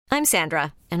I'm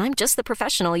Sandra, and I'm just the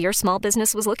professional your small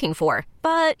business was looking for.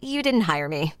 But you didn't hire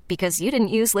me because you didn't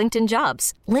use LinkedIn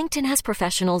Jobs. LinkedIn has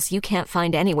professionals you can't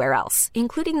find anywhere else,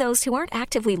 including those who aren't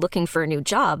actively looking for a new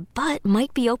job, but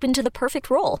might be open to the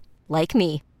perfect role, like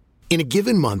me. In a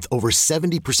given month, over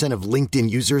 70% of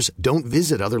LinkedIn users don't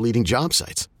visit other leading job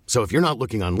sites. So if you're not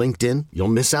looking on LinkedIn, you'll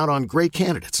miss out on great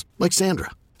candidates like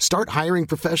Sandra. Start hiring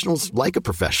professionals like a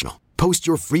professional. Post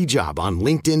your free job on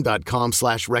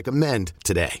linkedin.com/recommend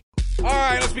today. All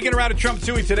right, let's begin a round of Trump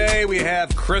Toohey today. We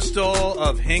have Crystal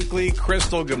of Hinkley.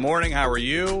 Crystal, good morning. How are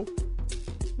you?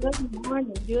 Good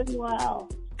morning. Doing well.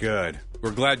 Good. We're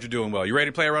glad you're doing well. You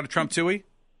ready to play a round of Trump Toohey?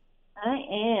 I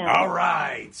am. All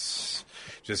right.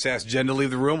 Just ask Jen to leave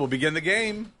the room. We'll begin the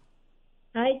game.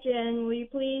 Hi, Jen. Will you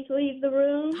please leave the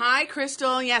room? Hi,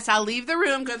 Crystal. Yes, I'll leave the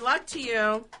room. Good luck to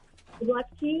you. Good luck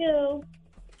to you.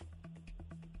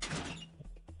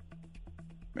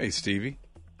 Hey, Stevie.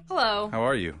 Hello. How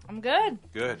are you? I'm good.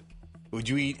 Good. Would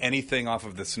you eat anything off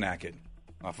of the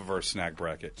off of our snack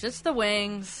bracket? Just the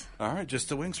wings. All right, just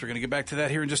the wings. We're going to get back to that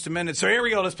here in just a minute. So here we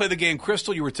go. Let's play the game.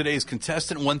 Crystal, you were today's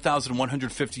contestant.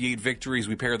 1,158 victories.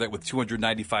 We pair that with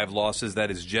 295 losses.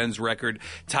 That is Jen's record.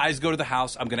 Ties go to the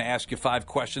house. I'm going to ask you 5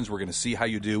 questions. We're going to see how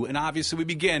you do. And obviously, we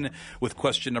begin with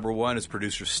question number 1 as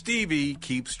producer Stevie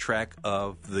keeps track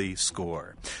of the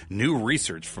score. New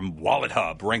research from Wallet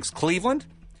Hub ranks Cleveland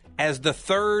as the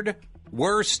 3rd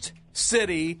worst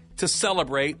city to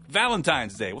celebrate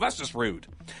Valentine's Day. Well, that's just rude.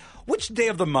 Which day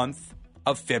of the month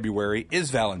of February is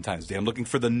Valentine's Day? I'm looking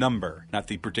for the number, not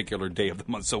the particular day of the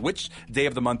month. So which day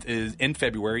of the month is in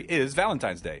February is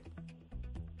Valentine's Day?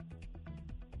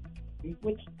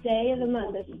 Which day of the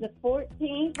month? This is the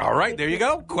 14th. All right, there you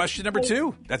go. Question number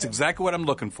 2. That's exactly what I'm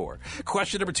looking for.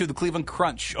 Question number 2, the Cleveland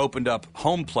Crunch opened up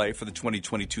home play for the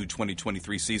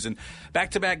 2022-2023 season.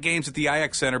 Back-to-back games at the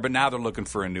IX Center, but now they're looking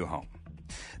for a new home.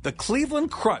 The Cleveland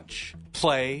Crunch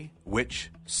play which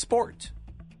sport?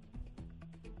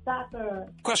 Soccer.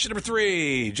 Question number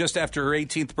 3. Just after her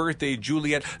 18th birthday,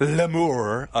 Juliette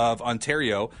Lamour of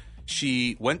Ontario,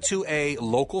 she went to a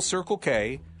local Circle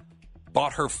K,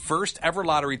 bought her first ever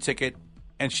lottery ticket,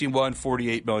 and she won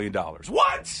 $48 million.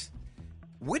 What?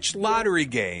 Which lottery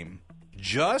game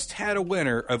just had a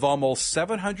winner of almost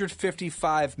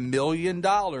 $755 million?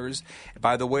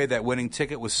 By the way, that winning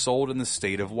ticket was sold in the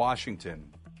state of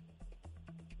Washington.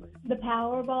 The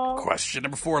Powerball. Question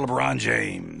number 4, LeBron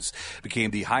James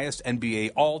became the highest NBA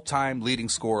all-time leading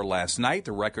scorer last night.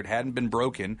 The record hadn't been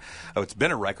broken. It's been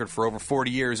a record for over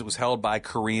 40 years. It was held by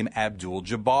Kareem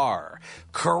Abdul-Jabbar.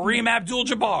 Kareem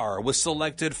Abdul-Jabbar was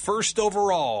selected first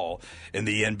overall in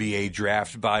the NBA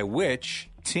draft by which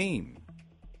team?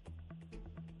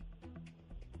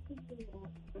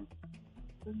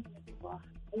 I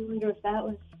wonder if that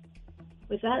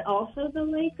was that also the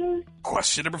Lakers?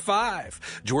 Question number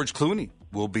 5. George Clooney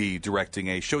will be directing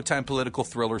a Showtime political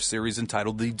thriller series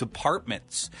entitled The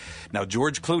Departments. Now,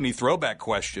 George Clooney, throwback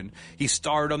question, he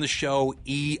starred on the show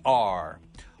ER.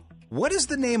 What is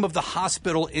the name of the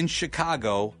hospital in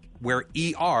Chicago where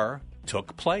ER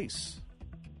took place?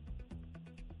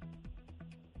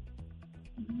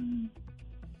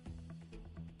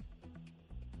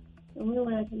 The only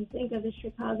one I can think of is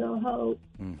Chicago Hope.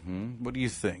 Mm-hmm. What do you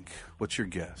think? What's your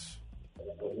guess?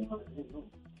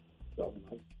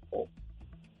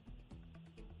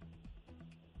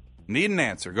 Need an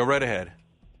answer. Go right ahead.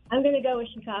 I'm going to go with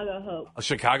Chicago Hope.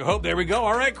 Chicago Hope. There we go.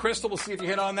 All right, Crystal, we'll see if you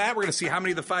hit on that. We're going to see how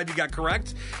many of the 5 you got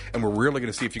correct. And we're really going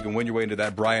to see if you can win your way into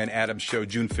that Brian Adams show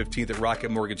June 15th at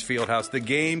Rocket Mortgage Fieldhouse. The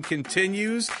game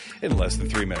continues in less than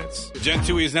 3 minutes. Jen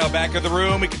Toohey is now back in the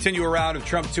room. We continue a round of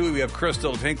Trump Toohey. We have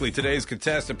Crystal of Hinkley, today's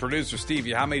contestant, producer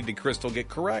Stevie. How many did Crystal get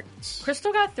correct?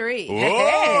 Crystal got 3.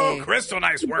 Whoa, Hey. Crystal,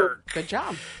 nice work. Good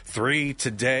job. 3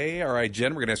 today. All right,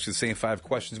 Jen, we're going to ask you the same 5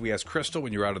 questions we asked Crystal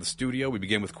when you were out of the studio. We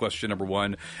begin with question number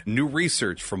 1. New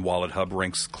research from Wallet Hub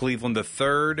ranks Cleveland the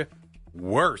 3rd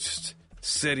worst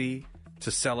city to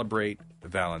celebrate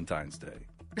Valentine's Day.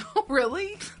 Oh,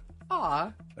 really?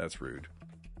 Aw. That's rude.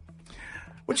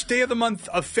 Which day of the month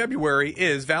of February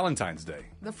is Valentine's Day?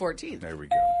 The 14th. There we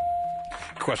go.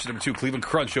 Question number 2, Cleveland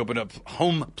Crunch opened up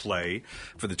home play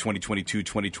for the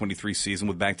 2022-2023 season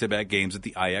with back-to-back games at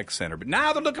the IX Center. But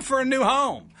now they're looking for a new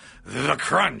home. The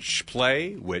Crunch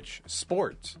play which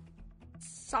sport?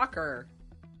 Soccer.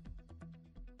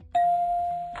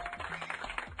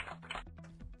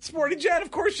 Sporty Jen,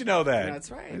 of course you know that. That's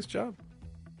right. Nice job.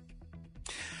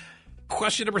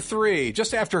 Question number 3.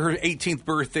 Just after her 18th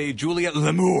birthday, Juliette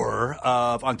Lamour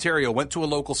of Ontario went to a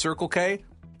local Circle K,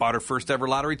 bought her first ever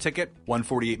lottery ticket, won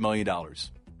 $48 million.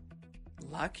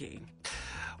 Lucky.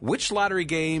 Which lottery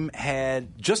game had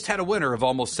a winner of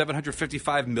almost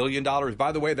 $755 million?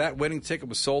 By the way, that winning ticket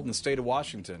was sold in the state of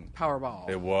Washington. Powerball.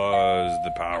 It was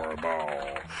the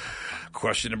Powerball.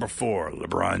 Question number 4.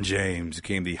 LeBron James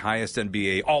became the highest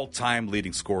NBA all-time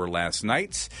leading scorer last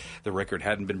night. The record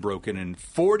hadn't been broken in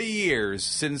 40 years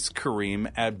since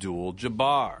Kareem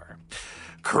Abdul-Jabbar.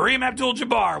 Kareem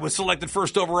Abdul-Jabbar was selected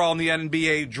first overall in the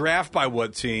NBA draft by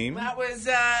what team? That was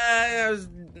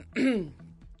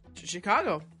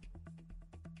Chicago.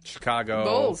 Chicago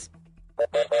Bulls.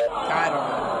 I don't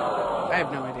know. I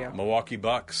have no idea. Milwaukee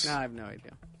Bucks. No, I have no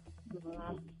idea.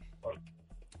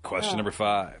 Question number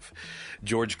 5.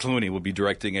 George Clooney will be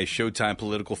directing a Showtime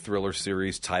political thriller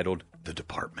series titled The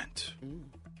Department.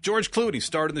 George Clooney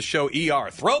starred in the show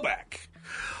ER. Throwback.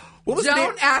 What was the name?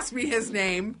 Don't ask me his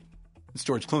name. It's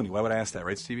George Clooney. Why would I ask that,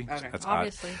 right, Stevie? Okay. That's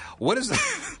Obviously. odd. What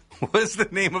is the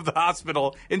name of the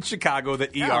hospital in Chicago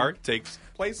that ER takes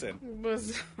place in? It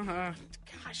was,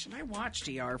 gosh, and I watched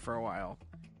ER for a while.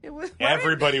 It was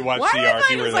Everybody watched why ER. did I if think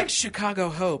you it were was there. like Chicago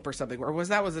Hope or something, or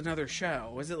that was another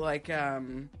show? Was it like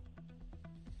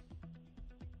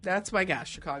That's my guess,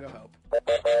 Chicago Hope.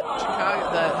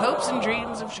 Chicago, the hopes and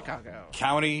dreams of Chicago.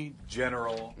 County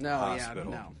General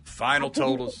Hospital. no. Final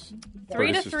totals.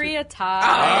 3-3 a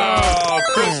tie. Oh,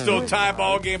 Crystal, tie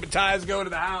ball game, but ties go to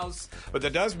the house. But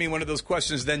that does mean one of those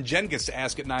questions then Jen gets to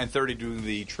ask at 9:30 during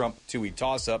the Trump Toohey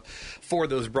toss-up for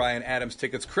those Bryan Adams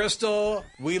tickets. Crystal,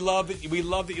 we love that you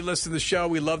listen to the show.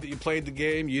 We love that you played the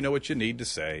game. You know what you need to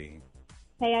say.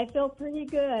 Hey, I feel pretty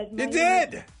good. You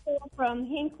did. From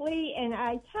Hinkley, and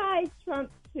I tied Trump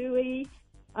Toohey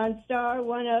on star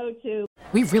 102.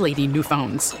 We really need new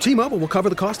phones. T-Mobile will cover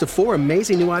the cost of 4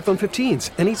 amazing new iPhone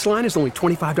 15s, and each line is only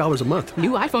 $25 a month.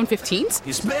 New iPhone 15s?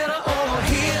 It's better over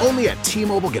here. Only at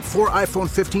T-Mobile, get 4 iPhone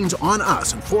 15s on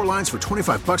us and 4 lines for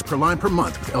 $25 per line per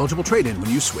month with eligible trade-in when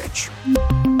you switch.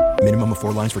 Minimum of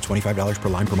 4 lines for $25 per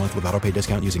line per month with autopay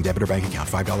discount using debit or bank account.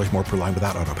 $5 more per line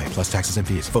without autopay, plus taxes and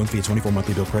fees. Phone fee at 24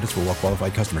 monthly bill credits for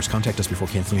well-qualified customers. Contact us before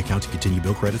canceling account to continue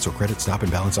bill credits or credit stop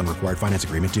and balance on required finance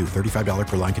agreement due. $35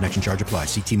 per line connection charge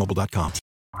applies. See T-Mobile.com.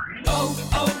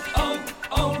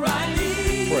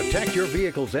 O'Reilly. Protect your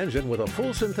vehicle's engine with a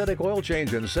full synthetic oil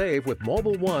change and save with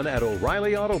Mobile One at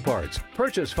O'Reilly Auto Parts.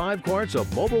 Purchase 5 quarts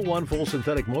of Mobile One full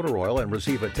synthetic motor oil and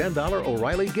receive a $10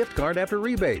 O'Reilly gift card after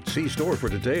rebate. See store for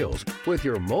details. With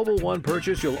your Mobile One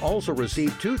purchase, you'll also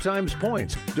receive 2 times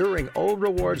points during O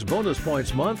Rewards Bonus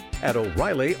Points Month at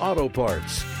O'Reilly Auto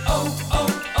Parts.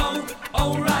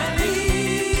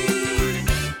 O'Reilly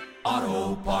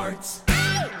Auto Parts.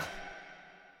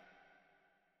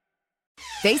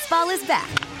 Baseball is back,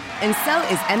 and so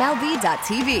is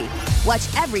MLB.tv. Watch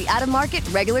every out-of-market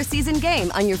regular season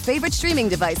game on your favorite streaming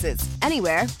devices,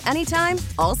 anywhere, anytime,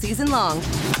 all season long.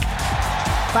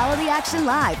 Follow the action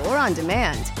live or on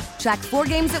demand. Track 4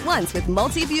 games at once with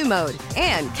multi-view mode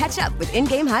and catch up with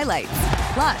in-game highlights.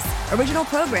 Plus, original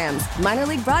programs, minor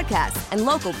league broadcasts, and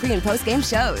local pre- and post-game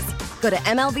shows. Go to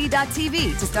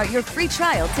MLB.tv to start your free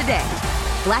trial today.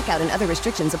 Blackout and other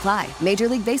restrictions apply. Major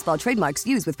League Baseball trademarks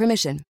used with permission.